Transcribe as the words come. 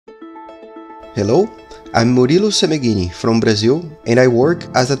Hello, I'm Murilo Semeghini from Brazil and I work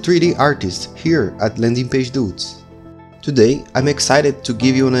as a 3D artist here at Landing Page Dudes. Today, I'm excited to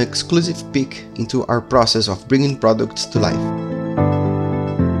give you an exclusive peek into our process of bringing products to life.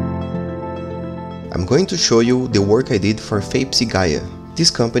 I'm going to show you the work I did for Fapsi Gaia. This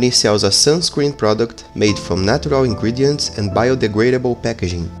company sells a sunscreen product made from natural ingredients and biodegradable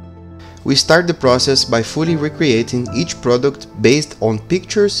packaging. We start the process by fully recreating each product based on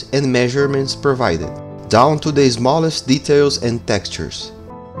pictures and measurements provided, down to the smallest details and textures.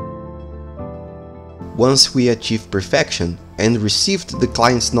 Once we achieve perfection and received the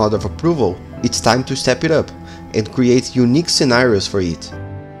client's nod of approval, it's time to step it up and create unique scenarios for it.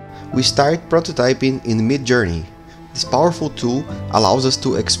 We start prototyping in Midjourney. This powerful tool allows us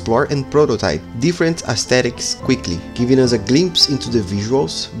to explore and prototype different aesthetics quickly, giving us a glimpse into the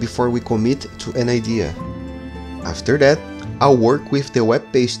visuals before we commit to an idea. After that, I'll work with the web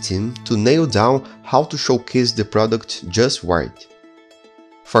page team to nail down how to showcase the product just right.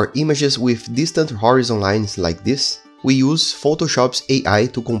 For images with distant horizon lines like this, we use Photoshop's AI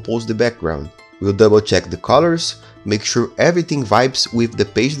to compose the background. We'll double check the colors, make sure everything vibes with the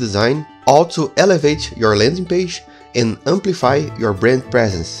page design, all to elevate your landing page and amplify your brand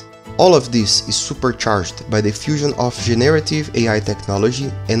presence. All of this is supercharged by the fusion of generative AI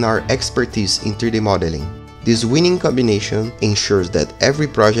technology and our expertise in 3D modeling. This winning combination ensures that every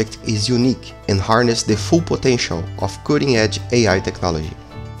project is unique and harnesses the full potential of cutting-edge AI technology.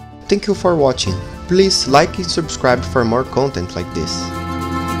 Thank you for watching. Please like and subscribe for more content like this.